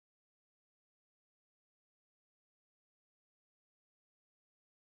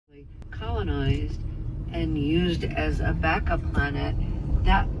colonized and used as a backup planet,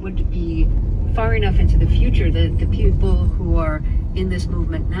 that would be far enough into the future that the people who are in this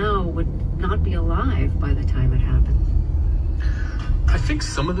movement now would not be alive by the time it happens. I think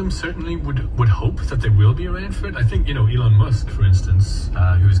some of them certainly would hope that they will be around for it. I think, Elon Musk, for instance,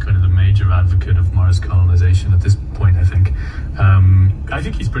 who is kind of the major advocate of Mars colonization at this point, I think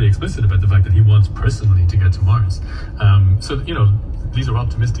he's pretty explicit about the fact that he wants personally to get to Mars. These are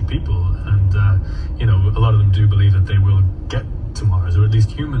optimistic people, and, a lot of them do believe that they will get to Mars, or at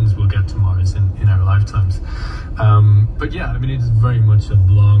least humans will get to Mars in our lifetimes. But yeah, it's very much a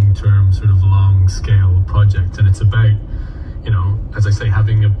long-term, sort of long-scale project, and it's about, as I say,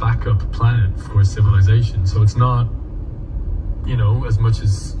 having a backup planet for civilization. So it's not, as much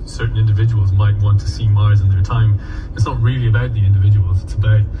as certain individuals might want to see Mars in their time, it's not really about the individuals. It's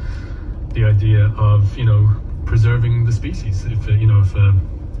about the idea of, preserving the species. If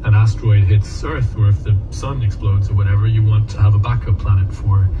an asteroid hits Earth, or if the sun explodes or whatever, you want to have a backup planet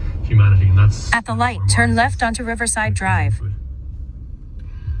for humanity, and that's... At the light, turn left onto Riverside Drive.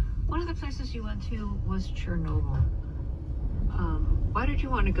 One of the places you went to was Chernobyl. Why did you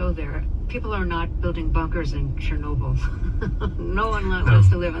want to go there? People are not building bunkers in Chernobyl. No one wants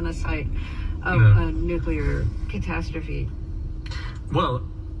to live on the site of a nuclear catastrophe. Well,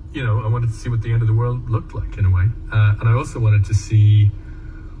 I wanted to see what the end of the world looked like, in a way. And I also wanted to see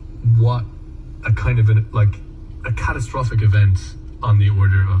what a kind of a catastrophic event on the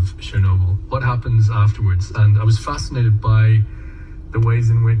order of Chernobyl, what happens afterwards. And I was fascinated by the ways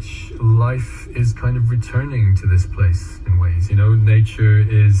in which life is kind of returning to this place in ways. Nature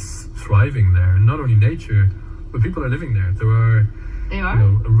is thriving there, and not only nature, but people are living there. They are?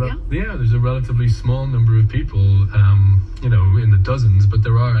 There's a relatively small number of people, in the dozens, but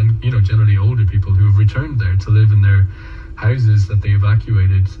there are, and generally older people who have returned there to live in their houses that they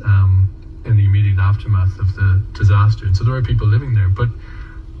evacuated in the immediate aftermath of the disaster. And so there are people living there, but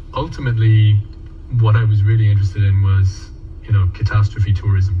ultimately what I was really interested in was catastrophe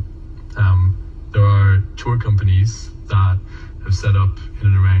tourism. There are tour companies that have set up in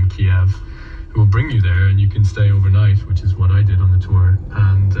and around Kiev who will bring you there, and you can stay overnight, which is what I did on the tour.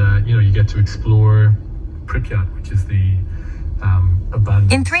 And you get to explore Pripyat, which is the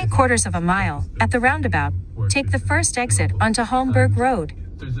abandoned... In 3/4 of a mile, at the roundabout, take the first exit onto Holmberg Road.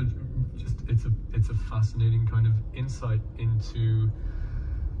 There's it's a fascinating kind of insight into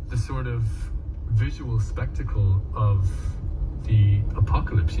the sort of visual spectacle of the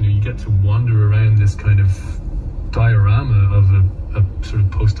apocalypse. You get to wander around this kind of diorama of a sort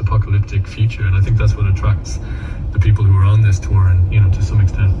of post-apocalyptic future, and I think that's what attracts the people who are on this tour, and to some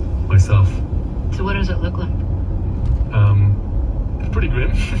extent myself. So what does it look like? It's pretty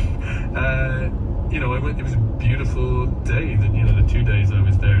grim. It was a beautiful day, the 2 days I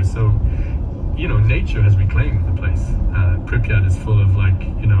was there, so nature has reclaimed the place. Pripyat is full of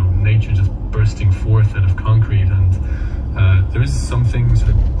nature just bursting forth out of concrete, and there is something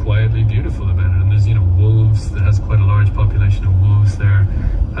sort of quietly beautiful about it. And there's wolves. It has quite a large population of wolves there.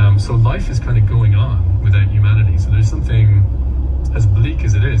 So life is kind of going on without humanity. So there's something, as bleak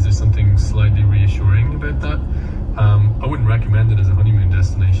as it is, there's something slightly reassuring about that. I wouldn't recommend it as a honeymoon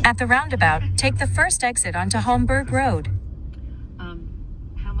destination. At the roundabout, take the first exit onto Holmberg Road.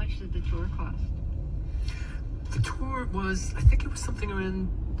 How much did the tour cost? The tour was, I think it was something around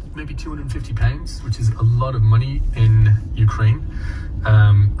maybe £250, which is a lot of money in Ukraine.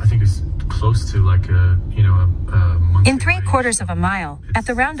 I think it's close to a month. In 3/4 of a mile, at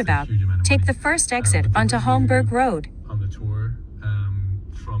the roundabout, take the first exit onto Holmberg Road. On the tour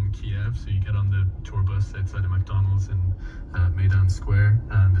from Kiev, so you get on the tour bus outside of McDonald's in Maidan Square,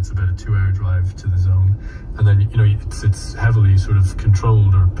 and it's about a 2-hour drive to the zone. And then it's heavily sort of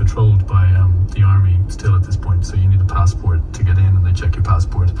controlled or patrolled by the army still at this point, so you need a passport to get in, and they check your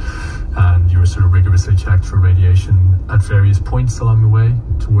passport, and you're sort of rigorously checked for radiation at various points along the way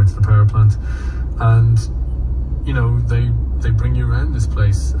towards the power plant. And they bring you around this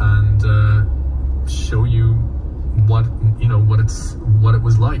place and show you what it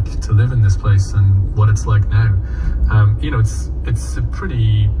was like to live in this place and what it's like now. It's a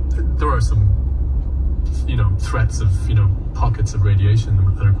pretty, there are some threats of pockets of radiation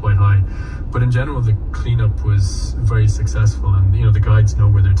that are quite high, but in general the cleanup was very successful, and the guides know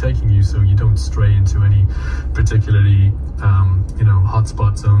where they're taking you, so you don't stray into any particularly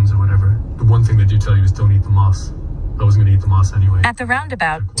hotspot zones or whatever. The one thing they do tell you is don't eat the moss. I wasn't going to eat the moss anyway. At the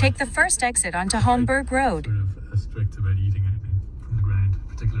roundabout, take the first exit onto Holmberg Road. Sort of strict about eating anything from the ground,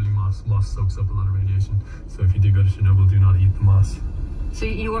 particularly moss. Moss soaks up a lot of radiation, so if you do go to Chernobyl, do not eat the moss. So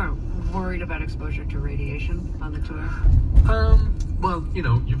you were worried about exposure to radiation on the tour? Well, you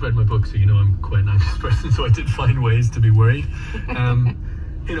know, you've read my book, so you know I'm quite an anxious person, so I did find ways to be worried.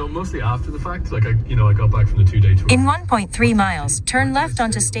 You know, mostly after the fact. Like, I got back from the 2-day tour. In 1.3 miles, turn left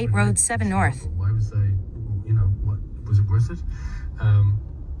onto State Road 7 North. Why was I, what was it worth it?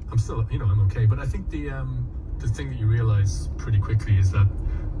 I'm still, I'm okay. But I think the thing that you realize pretty quickly is that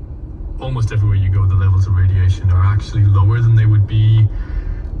almost everywhere you go, the levels of radiation are actually lower than they would be.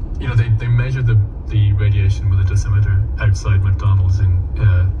 You know, they measure the radiation with a dosimeter outside McDonald's in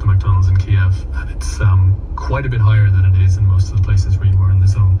the McDonald's in Kiev, and it's quite a bit higher than it is in most of the places where you are in the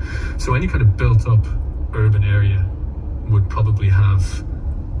zone. So any kind of built-up urban area would probably have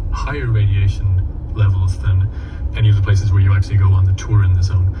higher radiation levels than any of the places where you actually go on the tour in the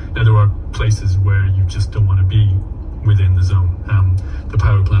zone. Now, there are places where you just don't want to be within the zone. The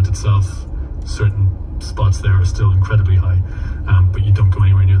power plant itself, certain spots there are still incredibly high, but you don't go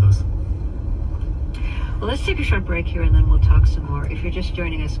anywhere near those. Well, let's take a short break here and then we'll talk some more. If you're just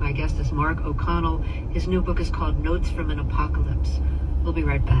joining us, my guest is Mark O'Connell. His new book is called Notes from an Apocalypse. We'll be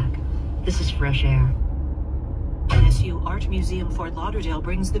right back. This is Fresh Air. NSU Art Museum Fort Lauderdale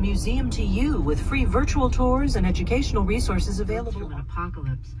brings the museum to you with free virtual tours and educational resources available. Notes from an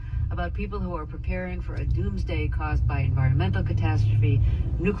Apocalypse, about people who are preparing for a doomsday caused by environmental catastrophe,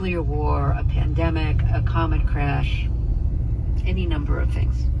 nuclear war, a pandemic, a comet crash, any number of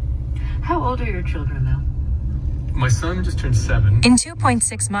things. How old are your children now? My son just turned 7. In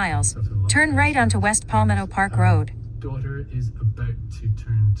 2.6 miles, turn right onto West Palmetto Park Road. Daughter is about to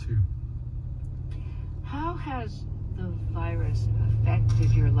turn 2. How has the virus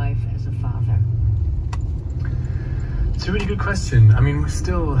affected your life as a father? It's a really good question. I mean, we're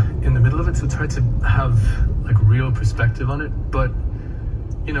still in the middle of it, so it's hard to have like real perspective on it. But,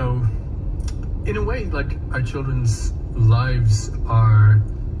 in a way, like our children's lives are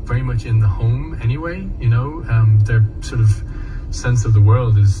very much in the home anyway, their sort of sense of the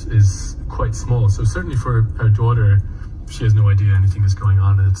world is quite small. So certainly for our daughter, she has no idea anything is going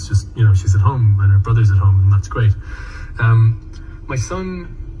on. It's just, she's at home and her brother's at home, and that's great. My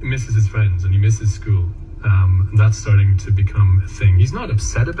son misses his friends and he misses school. And that's starting to become a thing. He's not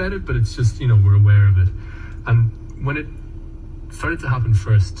upset about it, but it's just, we're aware of it. And when it started to happen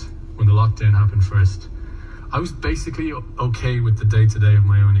first, when the lockdown happened first, I was basically okay with the day-to-day of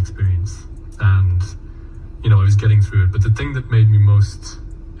my own experience. And, I was getting through it. But the thing that made me most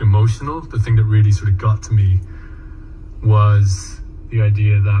emotional, the thing that really sort of got to me, was the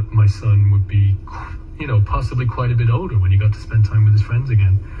idea that my son would be, possibly quite a bit older when he got to spend time with his friends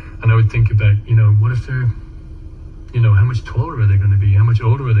again. And I would think about, what if they're, how much taller are they going to be? How much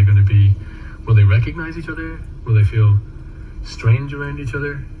older are they going to be? Will they recognize each other? Will they feel strange around each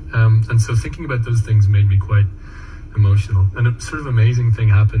other? And so thinking about those things made me quite emotional. And a sort of amazing thing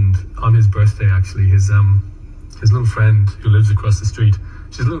happened on his birthday, actually. His little friend who lives across the street,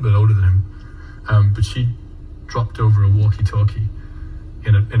 she's a little bit older than him, but she dropped over a walkie-talkie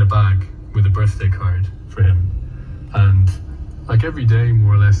in a bag with a birthday card for him. And like every day,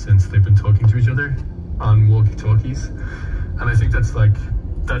 more or less, since they've been talking to each other on walkie-talkies. And I think that's like,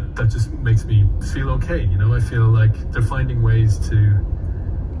 that just makes me feel okay, I feel like they're finding ways to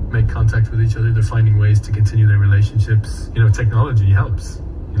make contact with each other. They're finding ways to continue their relationships. Technology helps,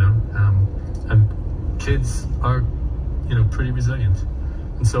 and kids are, pretty resilient.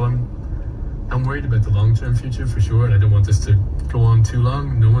 And so I'm worried about the long-term future for sure, and I don't want this to go on too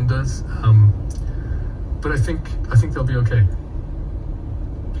long. No one does. But I think they'll be okay.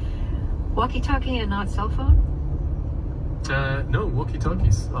 Walkie-talkie and not cell phone? No,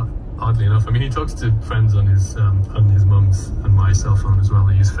 walkie-talkies. Oddly enough, I mean, he talks to friends on his mum's and my cell phone as well.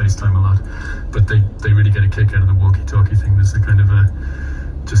 They use FaceTime a lot, but they really get a kick out of the walkie-talkie thing. There's a kind of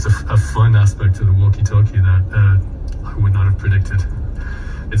just a fun aspect to the walkie-talkie that I would not have predicted.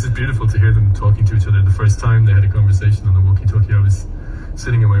 It's just beautiful to hear them talking to each other. The first time they had a conversation on the walkie-talkie, I was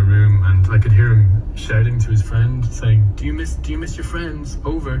sitting in my room and I could hear him shouting to his friend, saying, "Do you miss your friends?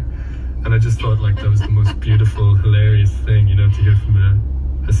 Over." And I just thought like that was the most beautiful, hilarious thing, to hear from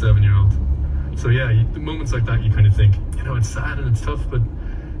a 7-year-old. So yeah, the moments like that, you kind of think, it's sad and it's tough, but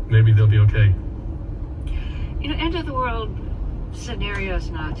maybe they'll be okay. End of the world scenarios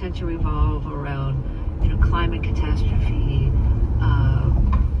now tend to revolve around, climate catastrophe,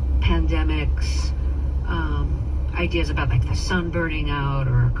 pandemics, ideas about like the sun burning out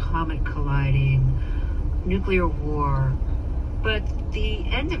or a comet colliding, nuclear war. But the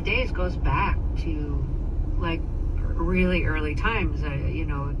end of days goes back to like really early times.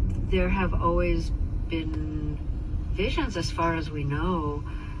 There have always been visions, as far as we know,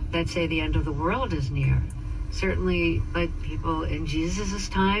 that say the end of the world is near. certainly like people in Jesus'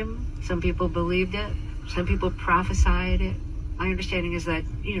 time, some people believed it, some people prophesied it. My understanding is that,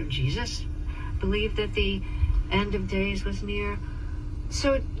 Jesus believed that the end of days was near.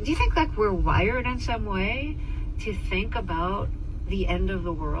 So do you think like we're wired in some way to think about the end of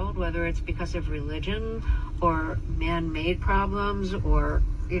the world, whether it's because of religion or man-made problems or,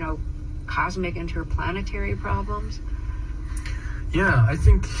 cosmic interplanetary problems? Yeah, I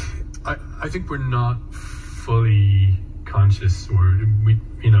think we're not fully conscious, or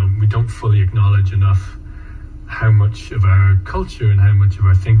we don't fully acknowledge enough how much of our culture and how much of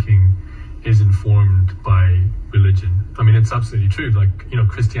our thinking is informed by religion. I mean, it's absolutely true. Like,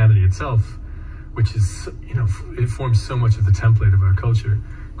 Christianity itself, which is, it forms so much of the template of our culture.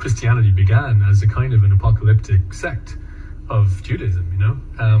 Christianity began as a kind of an apocalyptic sect of Judaism,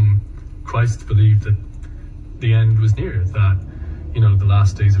 Christ believed that the end was near, that, the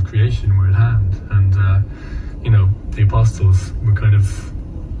last days of creation were at hand. And, the apostles were kind of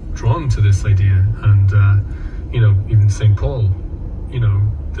drawn to this idea. And, even St. Paul,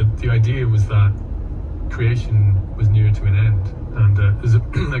 the idea was that creation was near to an end.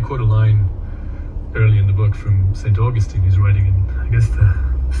 And I quote a line early in the book from St. Augustine, who's writing in, I guess, the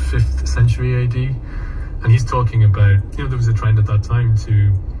 5th century AD. And he's talking about, there was a trend at that time to,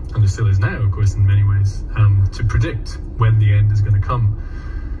 and there still is now, of course, in many ways, to predict when the end is going to come.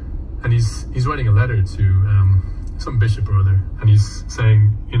 And he's writing a letter to some bishop or other, and he's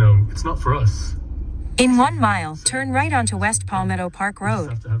saying, it's not for us. In 1 mile, turn right onto West Palmetto Park We just Road.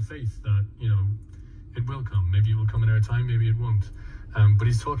 have to have faith that, it will come. Maybe it will come in our time, maybe it won't. But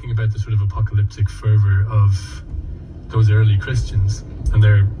he's talking about the sort of apocalyptic fervor of those early Christians and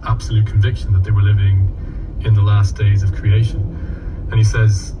their absolute conviction that they were living in the last days of creation. And he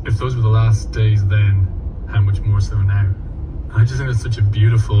says, if those were the last days then, how much more so now? And I just think that's such a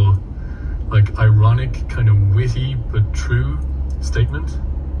beautiful, like, ironic, kind of witty but true statement,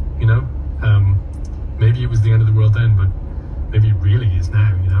 Maybe it was the end of the world then, but maybe it really is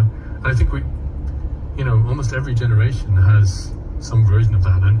now, And I think we, almost every generation has some version of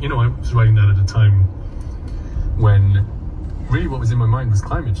that. And, I was writing that at a time when really what was in my mind was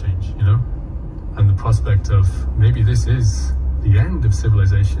climate change, and the prospect of maybe this is the end of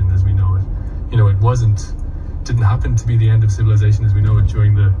civilization as we know it. It didn't happen to be the end of civilization as we know it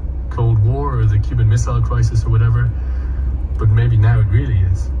during the Cold War or the Cuban Missile Crisis or whatever, but maybe now it really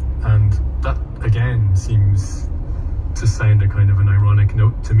is. And that, again, seems to sound a kind of an ironic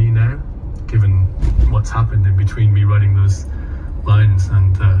note to me now, given what's happened in between me writing those lines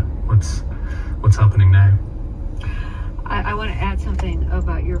and what's happening now. I want to add something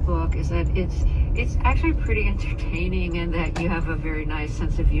about your book, is that it's actually pretty entertaining, and that you have a very nice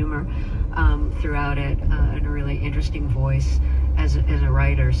sense of humor throughout it, and a really interesting voice as a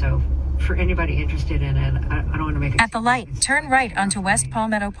writer. So for anybody interested in it, I don't want to make it... At the light, turn right onto West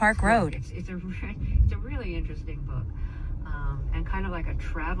Palmetto Park Road. It's a really interesting book, and kind of like a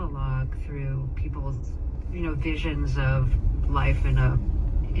travelogue through people's, visions of life in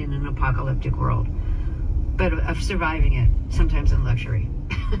an apocalyptic world, but of surviving it, sometimes in luxury.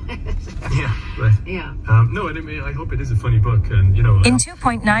 Yeah, right. Yeah. No, I hope it is a funny book, and In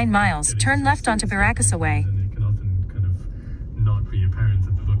 2.9 miles, turn left onto Baracus Way. And it can often kind of not be apparent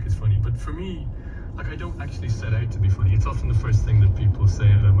that the book is funny. But for me, I don't actually set out to be funny. It's often the first thing that people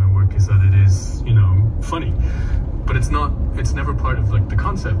say about my work is that it is, funny. But it's not. It's never part of the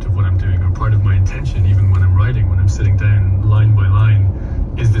concept of what I'm doing, or part of my intention. Even when I'm writing, when I'm sitting down line by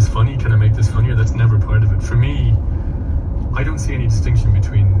line, is this funny? Can I make this funnier? That's never part of it. For me, I don't see any distinction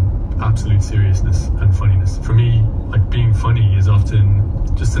between absolute seriousness and funniness. For me, being funny is often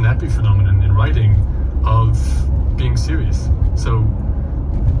just an epiphenomenon in writing of being serious. So,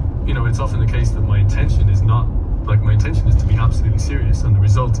 it's often the case that my intention is not, my intention is to be absolutely serious, and the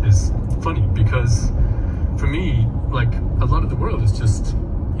result is funny, because for me, a lot of the world is just,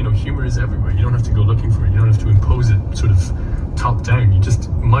 humor is everywhere. You don't have to go looking for it. You don't have to impose it sort of top down.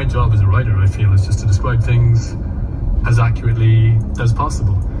 My job as a writer, I feel, is just to describe things as accurately as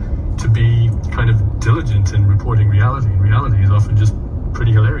possible, to be kind of diligent in reporting reality. And reality is often just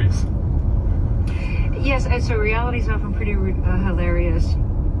pretty hilarious. Yes, and so reality is often pretty hilarious.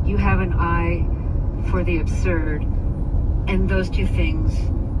 You have an eye for the absurd, and those two things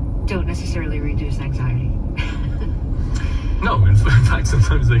don't necessarily reduce anxiety. No, in fact,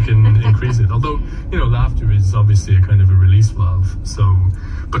 sometimes they can increase it. Although, laughter is obviously a kind of a release valve. So,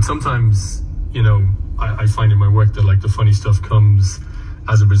 but sometimes, I find in my work that the funny stuff comes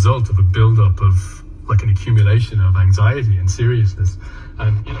as a result of a build-up of an accumulation of anxiety and seriousness.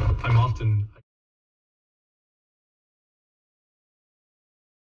 And I'm often